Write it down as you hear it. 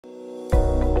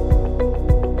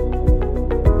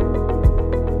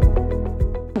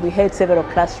had several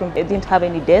classrooms that didn't have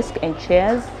any desk and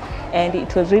chairs, and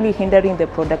it was really hindering the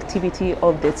productivity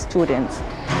of the students.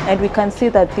 And we can see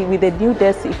that with the new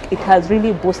desk, it has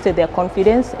really boosted their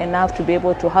confidence enough to be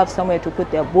able to have somewhere to put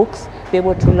their books, be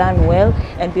able to learn well,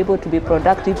 and be able to be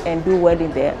productive and do well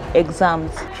in their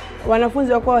exams.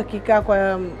 Wanafunzi wako wakikaa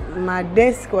kwa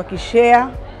madesk wakishare,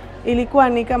 ilikuwa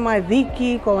ni kama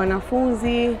dhiki kwa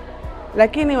wanafunzi,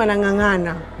 lakini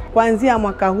wanang'ang'ana. Kuanzia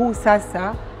mwaka huu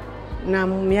sasa na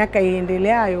miaka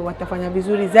iendeleayo watafanya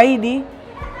vizuri zaidi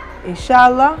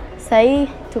inshallah. Sasa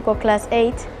tuko class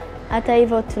 8, hata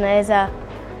hivyo tunaweza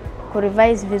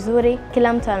kurevise vizuri.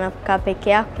 Kila mtu anakaa peke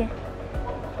yake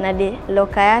na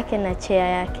loka yake na chair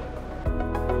yake.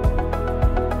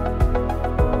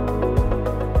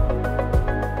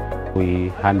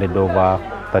 We handed over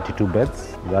 32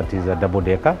 beds. That is a double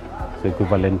decker, so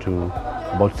equivalent to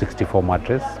about 64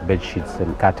 mattresses, bed sheets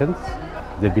and curtains.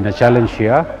 There's been a challenge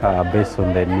here based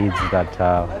on the needs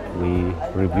that we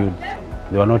reviewed.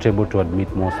 They were not able to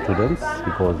admit more students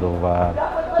because of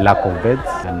lack of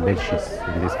beds and bed sheets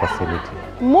in this facility.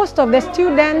 Most of the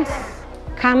students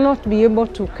cannot be able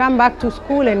to come back to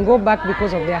school and go back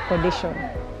because of their condition.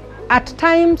 At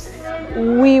times,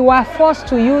 we were forced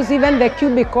to use even the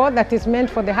cubicle that is meant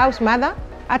for the house mother,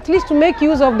 at least to make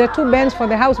use of the 2 beds for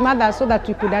the house mother so that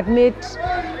we could admit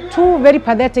 2 very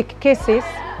pathetic cases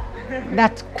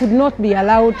that could not be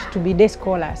allowed to be day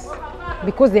scholars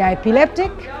because they are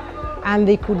epileptic and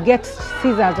they could get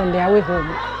seizures on their way home.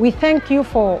 We thank you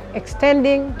for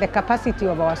extending the capacity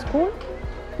of our school.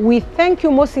 We thank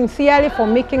you most sincerely for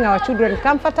making our children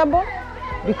comfortable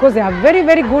because they have very,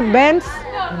 very good beds,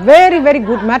 very, very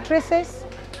good mattresses,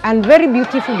 and very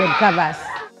beautiful bed covers.